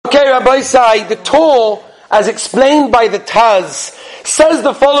Okay, Rabbi Sai, the Torah, as explained by the Taz, says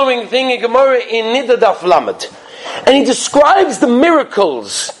the following thing in Gemara in Nida Daf Lamed. And he describes the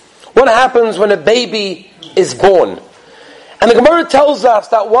miracles, what happens when a baby is born. And the Gemara tells us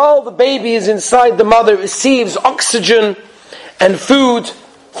that while the baby is inside the mother, it receives oxygen and food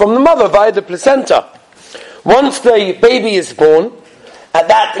from the mother via the placenta. Once the baby is born, at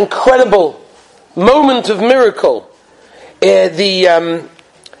that incredible moment of miracle,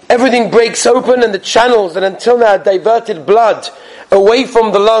 everything breaks open and the channels that until now diverted blood away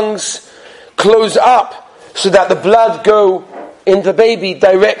from the lungs close up so that the blood go in the baby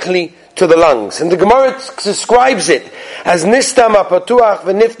directly to the lungs. And the Gemara describes it as nistam apatuach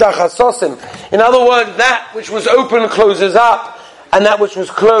v'niftach hasosim. In other words, that which was open closes up, and that which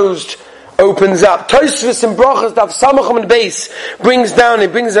was closed opens up. Tosfos in Brachos Daf Samachim and Beis brings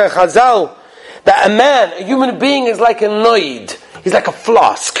a chazal that a man, a human being, is like a noid. He's like a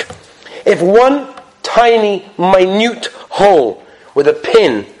flask. If one tiny, minute hole with a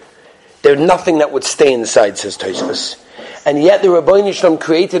pin, there's nothing that would stay inside, says Tosfos. And yet the Rabbeinu Shalom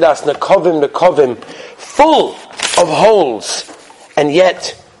created us nekovim, full of holes. And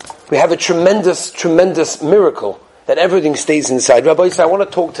yet we have a tremendous miracle that everything stays inside. Rabbi Yisrael, I want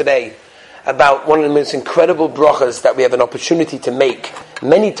to talk today about one of the most incredible brachas that we have an opportunity to make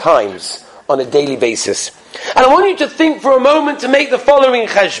many times on a daily basis. And I want you to think for a moment to make the following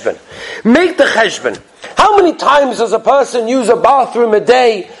cheshbon. Make the cheshbon. How many times does a person use a bathroom a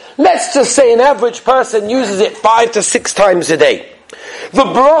day? Let's just say an average person uses it 5 to 6 times a day. The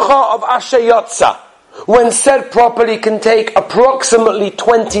bracha of Asher Yotza, when said properly, can take approximately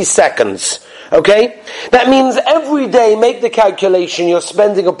 20 seconds. Okay? That means every day, make the calculation, you're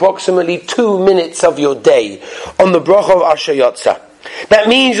spending approximately 2 minutes of your day on the bracha of Asher Yotza. That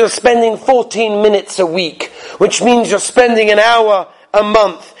means you're spending 14 minutes a week, which means you're spending an hour a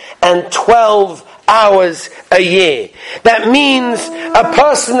month and 12 hours a year. That means a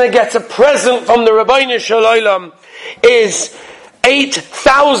person that gets a present from the Rabbeinu Shalom is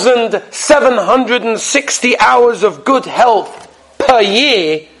 8,760 hours of good health per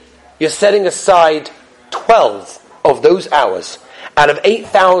year. You're setting aside 12 of those hours out of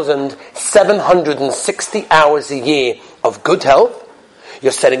 8,760 hours a year of good health.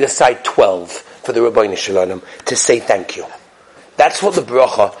 You're setting aside 12 for the Rabbeinu Shalom to say thank you. That's what the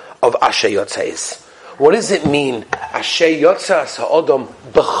bracha of Asher Yotza is. What does it mean? Asher Yotza Sa'odom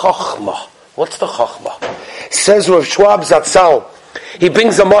B'chochma. What's the chochma? Says Rav Schwab Zatzal. He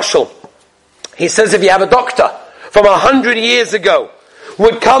brings a mashal. He says if you have a doctor from 100 years ago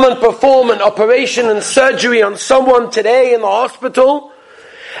would come and perform an operation and surgery on someone today in the hospital,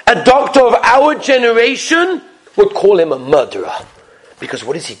 a doctor of our generation would call him a murderer. Because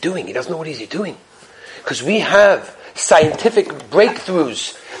what is he doing? He doesn't know what he's doing. Because we have scientific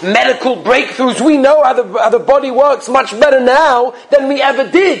breakthroughs, medical breakthroughs. We know how the body works much better now than we ever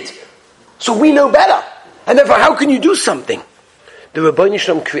did. So we know better. And therefore, how can you do something? The Rabbeinu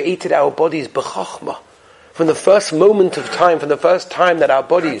Shalom created our bodies b'chochma. From the first moment of time, from the first time that our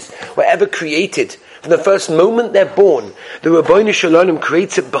bodies were ever created, from the first moment they're born, the Rabbeinu Shalom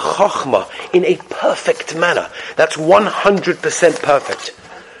creates it b'chochma in a perfect manner. That's 100% perfect.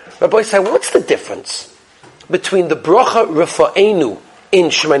 Rabbi say, what's the difference between the bracha Rafa'enu in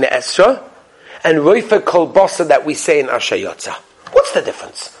Shemoneh Esrei and Roife Kol Basa that we say in Asher Yotza? What's the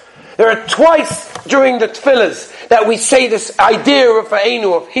difference? There are twice during the tefillahs that we say this idea of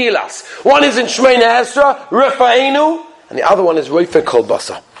Rafa'enu, of Hilas. One is in Shemoneh Esrei, Rafa'enu, and the other one is Roife Kol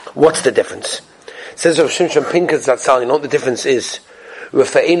Basa. What's the difference? Says Rav Shimshon Pinkus Zatzal, you know what the difference is?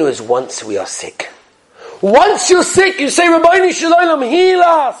 Rafa'enu is once we are sick. Once you're sick, you say, Rabbeinu Shalom, heal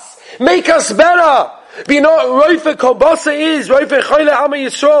us, make us better. But you know what Roife Kol Basa is? Roife Choyle Ama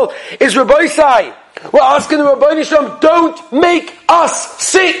Yisrael is Rabbi Sai. We're asking the Rabbeinu Shalom, don't make us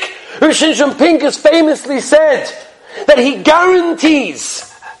sick. Rav Shimshon Pinkus famously said that he guarantees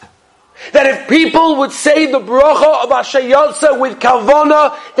that if people would say the bracha of Asher Yotza with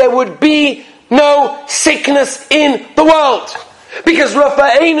kavana, there would be no sickness in the world. Because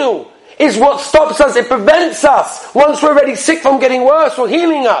Rafa'enu is what stops us, it prevents us, once we're already sick, from getting worse or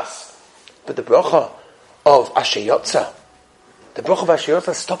healing us. But the bracha of Asher Yotza,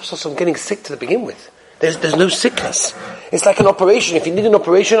 stops us from getting sick to begin with. There's no sickness. It's like an operation. If you need an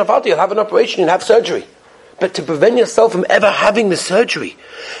operation, you'll have an operation, you'll have surgery. But to prevent yourself from ever having the surgery,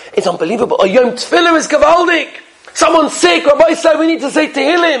 it's unbelievable. A Yom Tefillah is gavaldik. Someone's sick, Rabbi said we need to say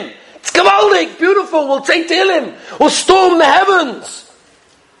Tehillim. It's gavaldik, beautiful, we'll take Tehillim. We'll storm the heavens.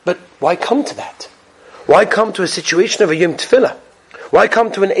 But why come to that? Why come to a situation of a Yom Tefillah? Why come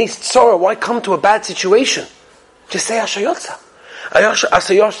to an Eist Tzorah? Why come to a bad situation? Just say Asher Yotza.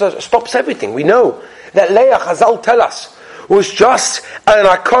 Asa Yotza stops everything. We know that Leah, Chazal tell us, was just an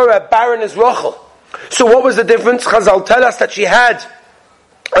Akora barren as Rachel. So what was the difference? Chazal tell us that she had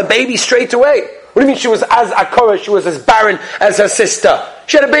a baby straight away. What do you mean she was as Akora, she was as barren as her sister?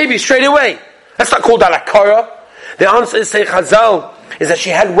 She had a baby straight away. That's not called an Akora. The answer is, say Chazal, is that she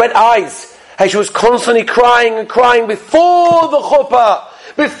had wet eyes. And she was constantly crying and crying before the chuppah,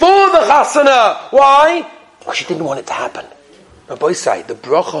 before the chasana. Why? Because she didn't want it to happen. Rabbi say, the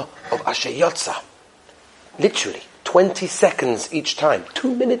bracha of Asher Yotza, literally 20 seconds each time,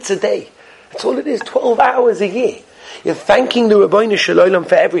 2 minutes a day. That's all it is, 12 hours a year. You're thanking the Rabbeinu Shalom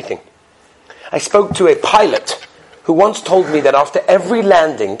for everything. I spoke to a pilot who once told me that after every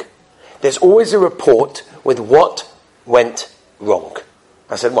landing, there's always a report with what went wrong.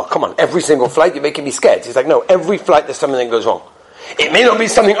 I said, well, come on, every single flight, you're making me scared. He's like, no, every flight there's something that goes wrong. It may not be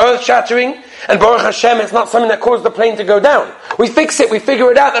something earth-shattering, and Baruch Hashem, it's not something that caused the plane to go down. We fix it, we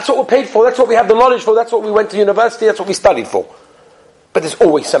figure it out, that's what we're paid for, that's what we have the knowledge for, that's what we went to university, that's what we studied for. But there's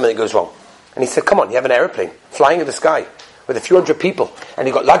always something that goes wrong. And he said, come on, you have an aeroplane flying in the sky with a few hundred people, and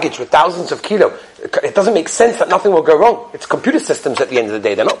you've got luggage with thousands of kilos. It doesn't make sense that nothing will go wrong. It's computer systems at the end of the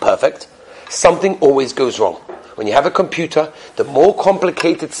day, they're not perfect. Something always goes wrong. When you have a computer, the more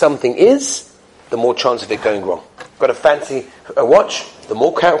complicated something is, the more chance of it going wrong. Got a fancy watch, the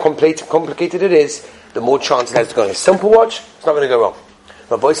more complicated it is, the more chance it has to go wrong. A simple watch, it's not going to go wrong.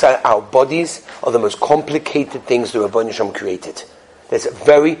 Rabbi said, our bodies are the most complicated things the Rabbi Nisham created. There's a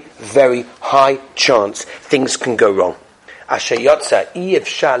very, very high chance things can go wrong. Asher Yotza,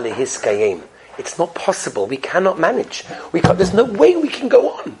 Efshar lehiskayim. It's not possible. We cannot manage. There's no way we can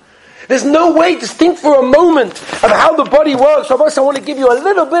go on. There's no way to think for a moment of how the body works. So first I want to give you a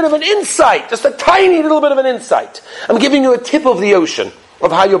little bit of an insight, just a tiny little bit of an insight. I'm giving you a tip of the ocean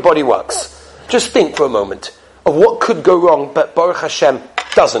of how your body works. Just think for a moment of what could go wrong, but Baruch Hashem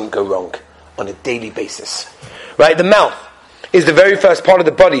doesn't go wrong on a daily basis. Right? The mouth is the very first part of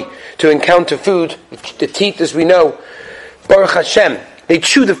the body to encounter food. The teeth, as we know, Baruch Hashem, they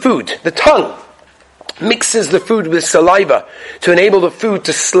chew the food. The tongue mixes the food with saliva to enable the food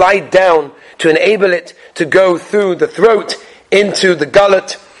to slide down, to enable it to go through the throat into the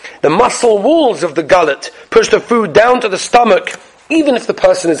gullet. The muscle walls of the gullet push the food down to the stomach, even if the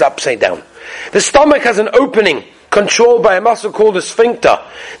person is upside down. The stomach has an opening controlled by a muscle called the sphincter.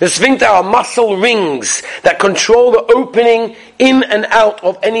 The sphincter are muscle rings that control the opening in and out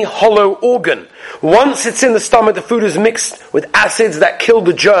of any hollow organ. Once it's in the stomach, the food is mixed with acids that kill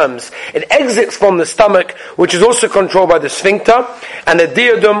the germs. It exits from the stomach, which is also controlled by the sphincter, and the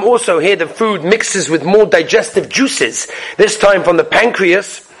duodenum also here the food mixes with more digestive juices, this time from the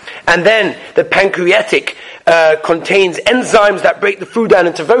pancreas, and then the pancreatic contains enzymes that break the food down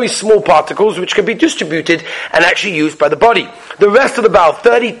into very small particles which can be distributed and actually used by the body. The rest of the bowel,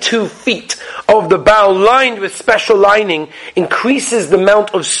 32 feet of the bowel lined with special lining, increases the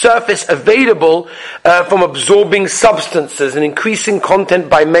amount of surface available from absorbing substances and increasing content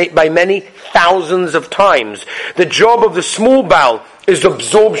by many thousands of times. The job of the small bowel is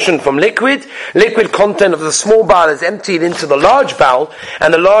absorption from liquid. Liquid content of the small bowel is emptied into the large bowel,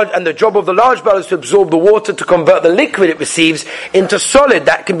 and the job of the large bowel is to absorb the water to convert the liquid it receives into solid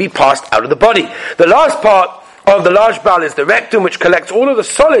that can be passed out of the body. The last part of the large bowel is the rectum, which collects all of the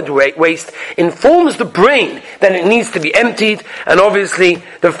solid waste, informs the brain that it needs to be emptied, and obviously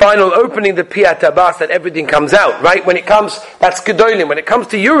the final opening, the piyat tabas, that everything comes out, right? When it comes, that's gedolim. When it comes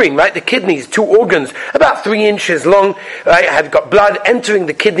to urine, right, the kidneys, 2 organs, about 3 inches long, right, have got blood entering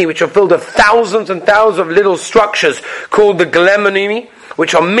the kidney, which are filled with thousands and thousands of little structures called the glomeruli,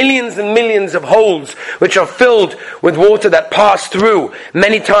 which are millions and millions of holes, which are filled with water that pass through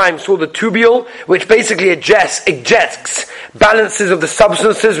many times through the tubule, which basically ejects balances of the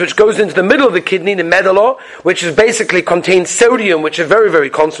substances, which goes into the middle of the kidney, the medulla, which is basically contains sodium, which is very, very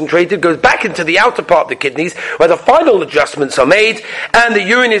concentrated, goes back into the outer part of the kidneys, where the final adjustments are made, and the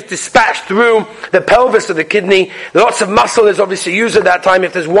urine is dispatched through the pelvis of the kidney. Lots of muscle is obviously used at that time.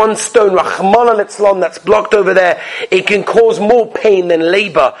 If there's one stone, Rahman al-Islam, that's blocked over there, it can cause more pain than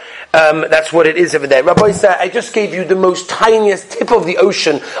labor. That's what it is over there. Rabbi said, I just gave you the most tiniest tip of the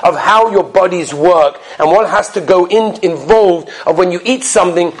ocean of how your bodies work and what has to go involved of when you eat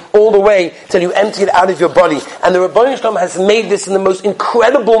something all the way till you empty it out of your body. And the Rebbeinu Shalom has made this in the most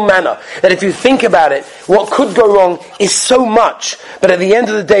incredible manner that if you think about it, what could go wrong is so much. But at the end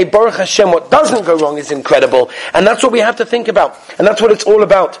of the day, Baruch Hashem, what doesn't go wrong is incredible. And that's what we have to think about. And that's what it's all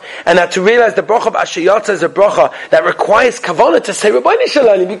about. And to realize the bracha of Asher Yotza is a bracha that requires kavanah to say, Rabbi Rabbeinu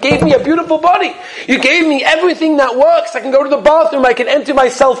Shalom, you gave me a beautiful body. You gave me everything that works. I can go to the bathroom, I can empty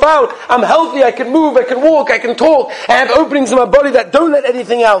myself out. I'm healthy, I can move, I can walk, I can talk. I have openings in my body that don't let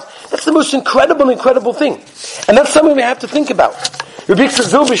anything else. That's the most incredible thing. And that's something we have to think about. Rabbi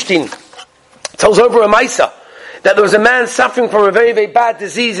Zilberstein tells over a Maisa that there was a man suffering from a very, very bad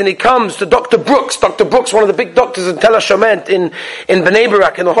disease, and he comes to Dr. Brooks. Dr. Brooks, one of the big doctors in Tel HaShomer in Bnei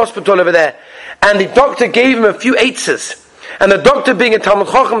Brak, in the hospital over there. And the doctor gave him a few eitzes. And the doctor, being a Talmud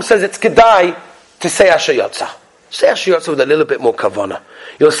Chacham, says it's kedai to say Asher Yotza. Say Asher Yotza with a little bit more kavana.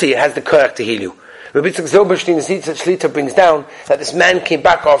 You'll see, it has the koyach to heal you. Rabbi Zilberstein Shlita brings down that this man came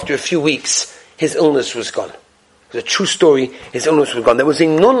back after a few weeks. His illness was gone. It was a true story. His illness was gone. There was a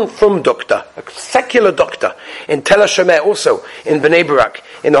non-from doctor, a secular doctor, in Tel HaShomer, also in Bnei Brak,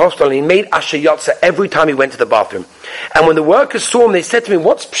 in the hospital. And he made Asher Yotza every time he went to the bathroom. And when the workers saw him, they said to me,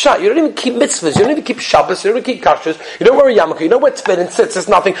 "What's pshat? You don't even keep mitzvahs. You don't even keep Shabbos. You don't even keep kashrus. You don't wear a yarmulke. You don't wear tefillin and tzitzis.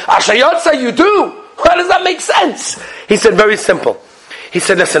 Nothing. Asher Yotza, you do. How does that make sense?" He said, very simple. He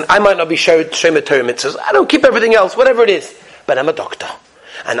said, "Listen, I might not be shomer Torah mitzvahs. I don't keep everything else, whatever it is. But I'm a doctor.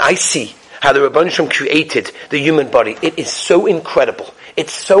 And I see how the Rebbeinu Shalom created the human body. It is so incredible.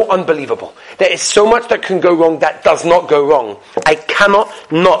 It's so unbelievable. There is so much that can go wrong that does not go wrong. I cannot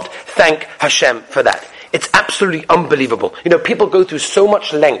not thank Hashem for that. It's absolutely unbelievable. People go through so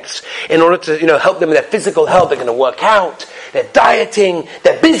much lengths in order to, help them with their physical health. They're going to work out, they're dieting,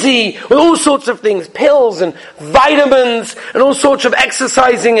 they're busy with all sorts of things, pills and vitamins and all sorts of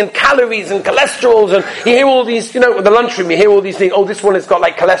exercising and calories and cholesterols, and you hear all these, with the lunchroom, you hear all these things, oh, this one has got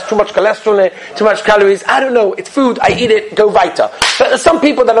like too much cholesterol in it, too much calories. I don't know, it's food, I eat it, go weiter. But there's some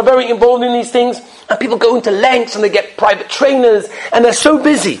people that are very involved in these things, and people go into lengths and they get private trainers, and they're so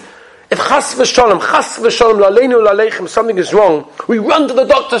busy. If chas v'shalom, laleinu laleichem, something is wrong, we run to the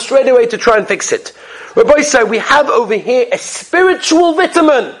doctor straight away to try and fix it. Rabbi said, we have over here a spiritual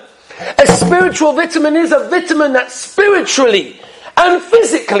vitamin. A spiritual vitamin is a vitamin that spiritually and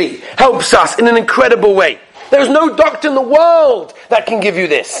physically helps us in an incredible way. There's no doctor in the world that can give you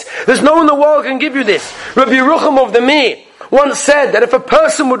this. There's no one in the world can give you this. Rabbi Yerucham of the Mir once said that if a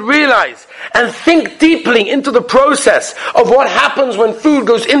person would realize and think deeply into the process of what happens when food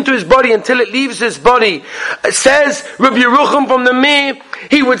goes into his body until it leaves his body, says Rabbi Yerucham from the Mir,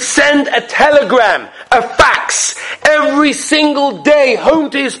 he would send a telegram, a fax, every single day home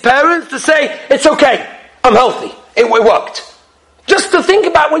to his parents to say, it's okay, I'm healthy, it worked. Just to think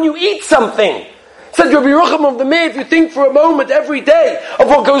about when you eat something. Said Rabbi Yerucham of the Mir, if you think for a moment every day of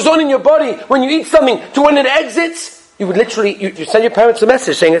what goes on in your body when you eat something to when it exits, you would literally, you send your parents a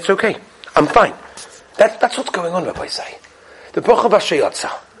message saying, it's okay, I'm fine. That's what's going on, Rabbi Say. The Bracha of Asher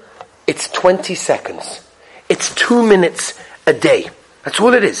Yotza, it's 20 seconds. It's 2 minutes a day. That's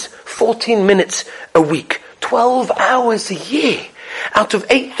all it is. 14 minutes a week. 12 hours a year. Out of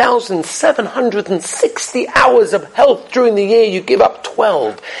 8,760 hours of health during the year, you give up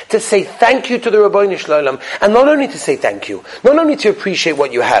 12 to say thank you to the Rebbeinu Shalom. And not only to say thank you, not only to appreciate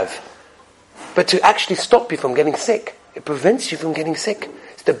what you have, but to actually stop you from getting sick. It prevents you from getting sick.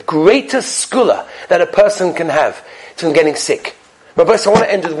 It's the greatest skula that a person can have from getting sick. But I want to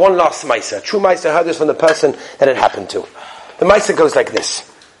end with one last Maisa. True Maisa, I heard this from the person that it happened to. The Maisa goes like this.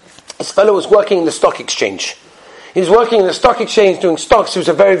 This fellow was working in the stock exchange. He was working in the stock exchange doing stocks. He was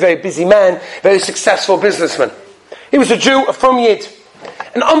a very, very busy man, very successful businessman. He was a Jew, a from Yid.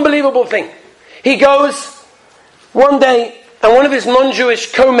 An unbelievable thing. He goes one day, and one of his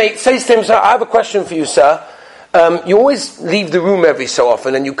non-Jewish co-mates says to him, "Sir, I have a question for you, sir. You always leave the room every so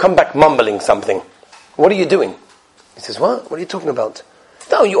often and you come back mumbling something. What are you doing?" He says, "What? What are you talking about?"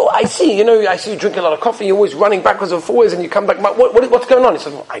 "No, I see you drink a lot of coffee, you're always running backwards and forwards and you come back, what's going on?" He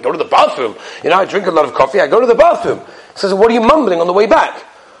says, "Well, I go to the bathroom. I drink a lot of coffee, I go to the bathroom." He says, "What are you mumbling on the way back?"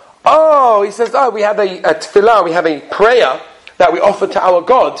 "Oh," he says, "we have a tefillah, we have a prayer that we offer to our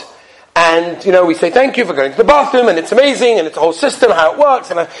God. And, we say thank you for going to the bathroom, and it's amazing, and it's a whole system, how it works,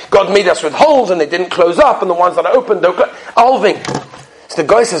 and God made us with holes, and they didn't close up, and the ones that are open don't close, a whole thing." So the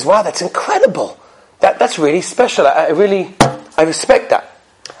guy says, "Wow, that's incredible. That's really special. I respect that.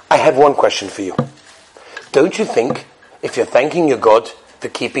 I have one question for you. Don't you think, if you're thanking your God for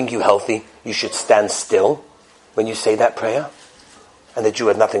keeping you healthy, you should stand still when you say that prayer?" And the Jew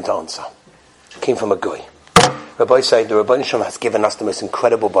had nothing to answer. It came from a goy. Rabbi said, the Rebbeinu Shalom has given us the most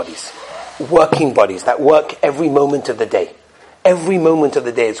incredible bodies. Working bodies that work every moment of the day. Every moment of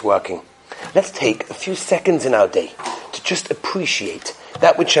the day it's working. Let's take a few seconds in our day to just appreciate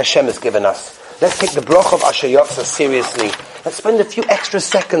that which Hashem has given us. Let's take the bracha of Asher Yotza seriously. Let's spend a few extra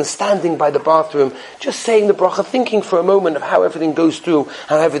seconds standing by the bathroom, just saying the bracha, thinking for a moment of how everything goes through,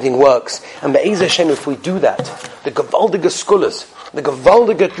 how everything works. And Be'ez Hashem, if we do that, the gewaldige skulas, the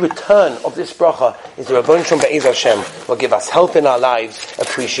gewaldige return of this bracha is the Rabban Shalom Be'ez Hashem will give us health in our lives,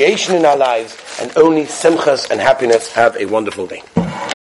 appreciation in our lives, and only simchas and happiness. Have a wonderful day.